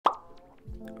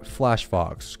Flash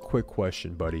Fox, quick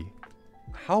question, buddy.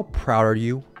 How proud are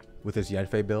you with this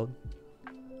Yanfei build?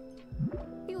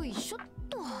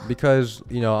 Because,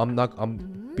 you know,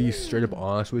 I'm be straight up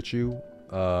honest with you.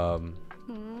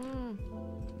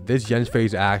 This Yanfei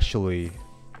is actually,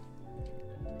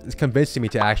 it's convincing me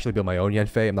to actually build my own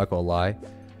Yanfei. I'm not gonna lie,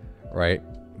 right?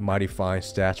 Mighty fine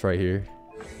stats right here.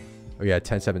 Oh yeah,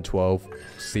 10, 7, 12,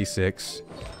 C6.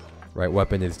 Right,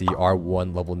 weapon is the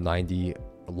R1 level 90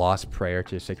 Lost Prayer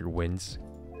to Sacred Winds.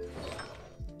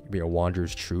 Be a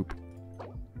Wanderer's Troop.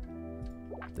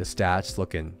 The stats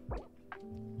looking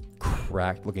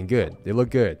cracked, looking good. They look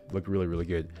good, look really, really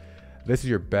good. This is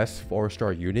your best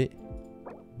 4-star unit.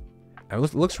 And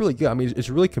it looks really good. I mean, it's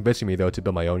really convincing me though to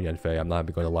build my own Yanfei. I'm not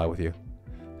even going to lie with you.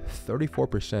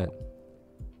 34%.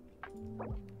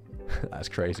 That's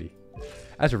crazy.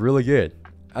 That's really good.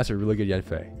 That's a really good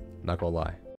Yanfei. Not gonna lie.